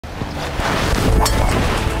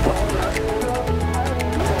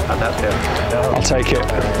I'll take it.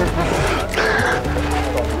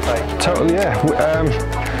 Totally, yeah.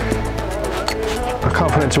 I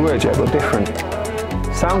can't put it into words yet, but different.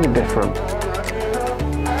 Sounded different.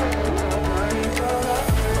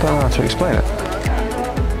 Don't know how to explain it.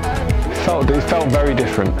 It felt very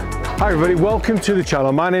different. Hi everybody, welcome to the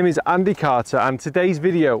channel. My name is Andy Carter and today's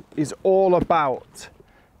video is all about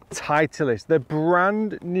Titleist. The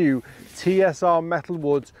brand new TSR metal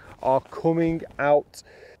woods are coming out.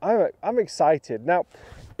 I'm excited. Now,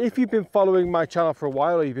 if you've been following my channel for a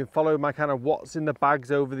while, or you've been following my kind of what's in the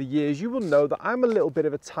bags over the years, you will know that I'm a little bit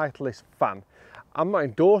of a Titleist fan. I'm not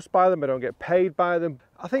endorsed by them, I don't get paid by them.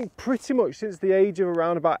 I think pretty much since the age of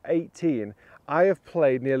around about 18, I have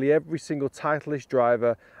played nearly every single Titleist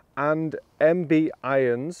driver and MB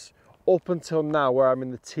irons up until now, where I'm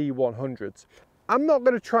in the T100s. I'm not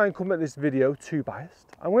going to try and come at this video too biased.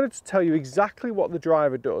 I'm going to tell you exactly what the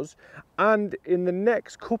driver does, and in the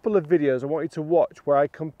next couple of videos I want you to watch where I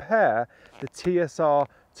compare the TSR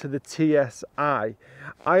to the TSI.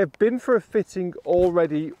 I have been for a fitting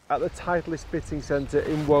already at the Titleist Fitting Centre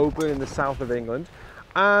in Woburn in the south of England,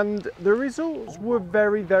 and the results were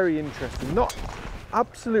very, very interesting.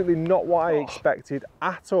 Absolutely not what I expected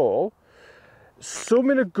at all. Some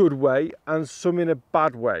in a good way and some in a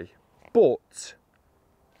bad way, but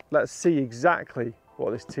let's see exactly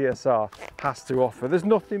what this TSR has to offer. There's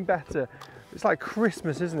nothing better. It's like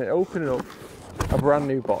Christmas, isn't it? Opening up a brand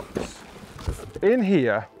new box. In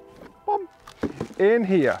here,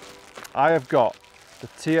 I have got the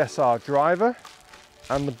TSR driver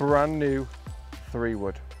and the brand new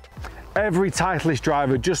 3-wood. Every Titleist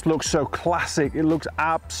driver just looks so classic. It looks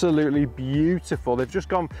absolutely beautiful. They've just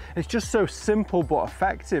gone, it's just so simple but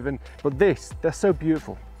effective. But this, they're so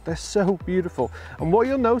beautiful. They're so beautiful. And what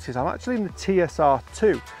you'll notice, I'm actually in the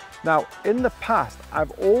TSR2. Now, in the past,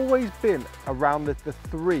 I've always been around the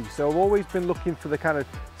 3. So I've always been looking for the kind of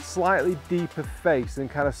slightly deeper face and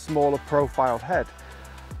kind of smaller profiled head.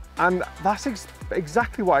 And that's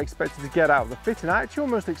exactly what I expected to get out of the fitting. I actually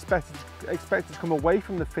almost expected to come away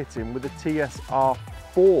from the fitting with a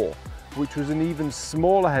TSR4, which was an even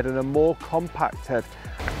smaller head and a more compact head.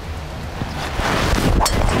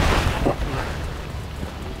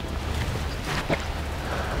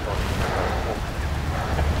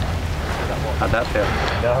 How'd that feel?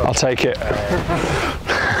 I'll take it.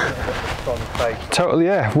 Totally,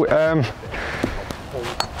 yeah.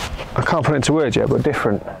 I can't put it into words yet, but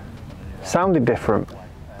different. Sounded different.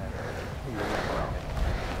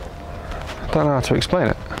 Don't know how to explain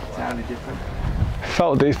it. Sounded different.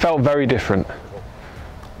 It felt very different.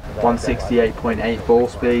 168.8 ball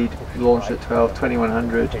speed, launched at 12,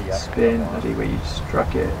 2100 spin. I see where you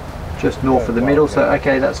struck it. Just north of the middle, so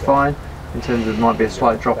okay, that's fine. In terms of, might be a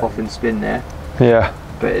slight drop off in spin there. Yeah.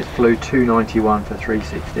 But it flew 291 for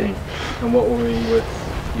 316. And what were we with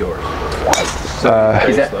yours? So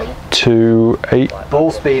is that 2.8?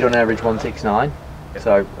 ball speed on average 169.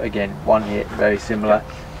 So again, one hit, very similar.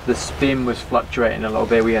 The spin was fluctuating a little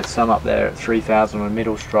bit. We had some up there at 3000 on a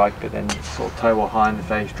middle strike, but then sort of toe or high in the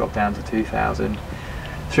face dropped down to 2000.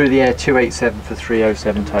 Through the air 287 for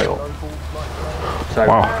 307 total. So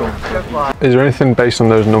wow. Is there anything based on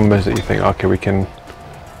those numbers that you think, okay,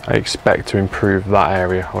 I expect to improve that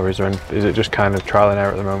area, or is it just kind of trial and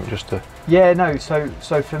error at the moment, just to? Yeah, no. So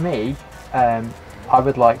for me, I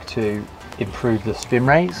would like to improve the spin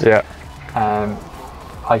rates. Yeah.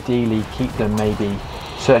 Ideally, keep them maybe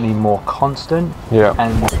certainly more constant. Yeah.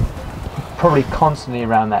 And probably constantly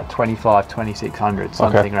around that 25, 2600,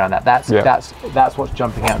 something around that. That's what's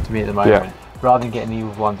jumping out to me at the moment. Yeah. Rather than getting the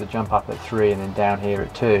ones that jump up at 3 and then down here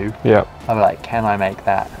at 2, yeah, I'm like, can I make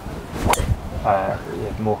that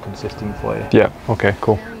more consistent for you? Yeah, okay,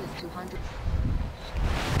 cool.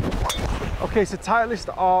 Okay, so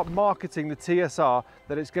Titleist are marketing the TSR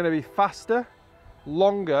that it's going to be faster,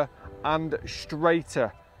 longer and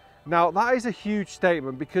straighter. Now that is a huge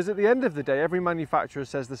statement, because at the end of the day every manufacturer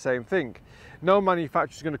says the same thing. No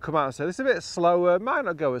manufacturer is going to come out and say this is a bit slower, might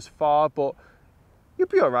not go as far, but you'll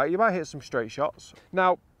be all right, you might hit some straight shots.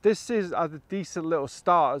 Now, this is a decent little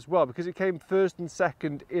start as well, because it came first and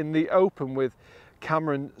second in the Open with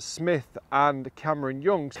Cameron Smith and Cameron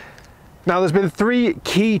Young. Now, there's been 3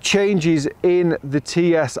 key changes in the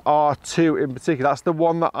TSR2 in particular. That's the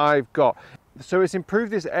one that I've got. So it's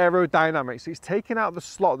improved this aerodynamics. It's taken out the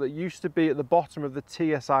slot that used to be at the bottom of the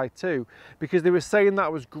TSI2, because they were saying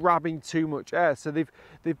that was grabbing too much air. So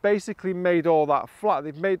they've basically made all that flat.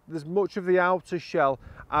 They've made as much of the outer shell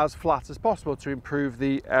as flat as possible to improve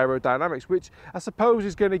the aerodynamics, which I suppose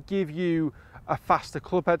is going to give you a faster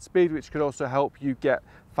club head speed, which could also help you get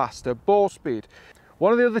faster ball speed.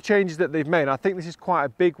 One of the other changes that they've made, and I think this is quite a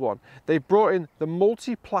big one, they've brought in the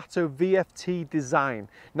multi-plateau VFT design.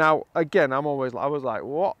 Now, again, I was like,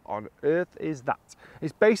 what on earth is that?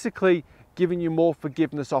 It's basically giving you more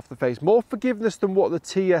forgiveness off the face, more forgiveness than what the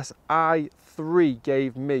TSi3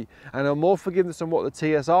 gave me, and more forgiveness than what the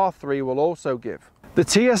TSR3 will also give. The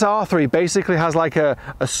TSR3 basically has like a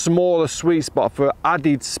smaller sweet spot for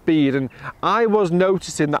added speed, and I was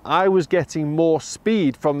noticing that I was getting more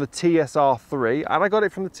speed from the TSR3, and I got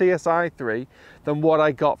it from the TSi3, than what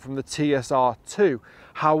I got from the TSR2.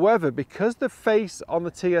 However, because the face on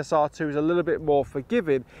the TSR2 is a little bit more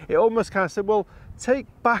forgiving, it almost kind of said, well, take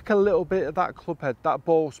back a little bit of that club head, that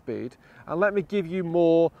ball speed, and let me give you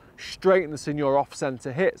more straightness in your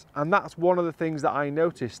off-center hits. And that's one of the things that I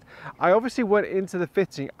noticed. I obviously went into the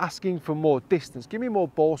fitting asking for more distance. Give me more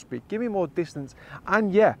ball speed, give me more distance,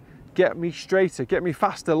 and yeah, get me straighter, get me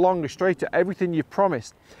faster, longer, straighter, everything you've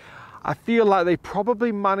promised. I feel like they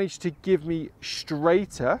probably managed to give me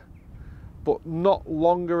straighter, but not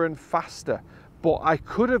longer and faster. But I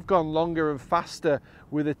could have gone longer and faster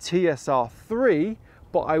with a TSR3,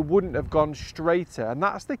 but I wouldn't have gone straighter. And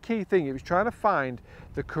that's the key thing. It was trying to find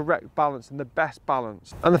the correct balance and the best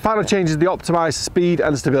balance. And the final change is the optimized speed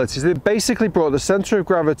and stability. So it basically brought the center of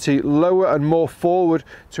gravity lower and more forward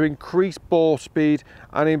to increase ball speed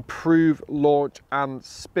and improve launch and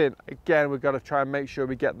spin. Again, we've got to try and make sure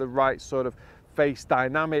we get the right sort of face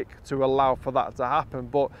dynamic to allow for that to happen.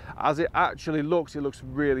 But as it actually looks, it looks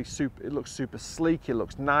really super sleek, it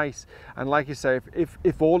looks nice. And like you say,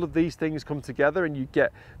 if all of these things come together and you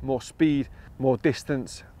get more speed, more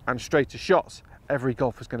distance and straighter shots, every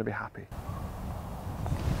golfer's going to be happy.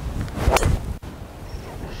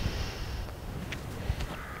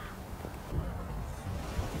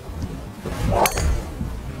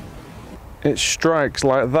 It strikes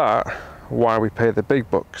like that why we pay the big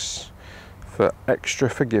bucks. For extra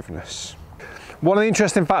forgiveness. One of the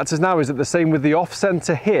interesting factors now is that the same with the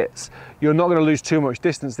off-center hits, you're not going to lose too much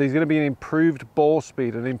distance. There's going to be an improved ball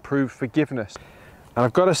speed and improved forgiveness. And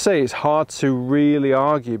I've got to say, it's hard to really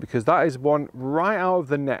argue because that is one right out of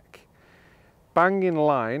the neck, bang in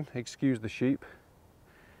line, excuse the sheep,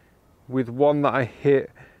 with one that I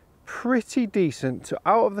hit pretty decent to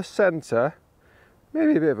out of the center,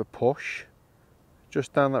 maybe a bit of a push,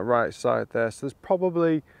 just down that right side there. So there's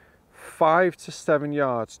probably 5 to 7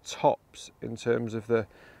 yards tops in terms of the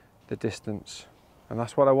distance, and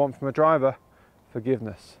that's what I want from a driver,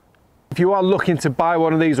 forgiveness. If you are looking to buy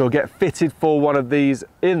one of these or get fitted for one of these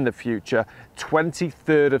in the future,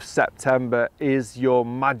 23rd of September is your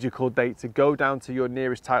magical date to go down to your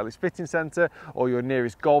nearest Titleist fitting centre or your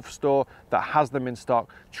nearest golf store that has them in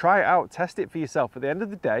stock. Try it out, test it for yourself. At the end of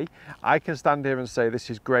the day, I can stand here and say this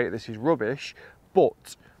is great, this is rubbish,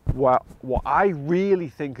 but what I really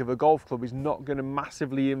think of a golf club is not going to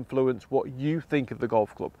massively influence what you think of the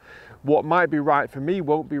golf club. What might be right for me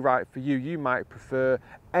won't be right for you. You might prefer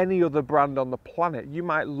any other brand on the planet. You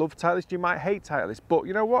might love Titleist, you might hate Titleist, but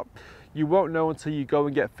you know what? You won't know until you go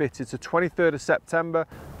and get fitted. So 23rd of September,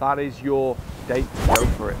 that is your date to go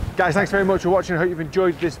for it. Guys, thanks very much for watching. I hope you've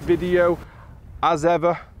enjoyed this video. As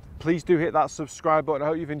ever, please do hit that subscribe button. I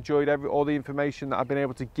hope you've enjoyed all the information that I've been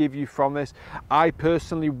able to give you from this. I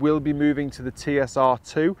personally will be moving to the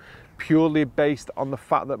TSR2 purely based on the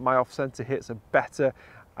fact that my off-center hits are better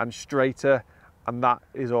and straighter, and that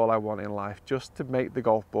is all I want in life, just to make the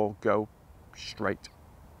golf ball go straight.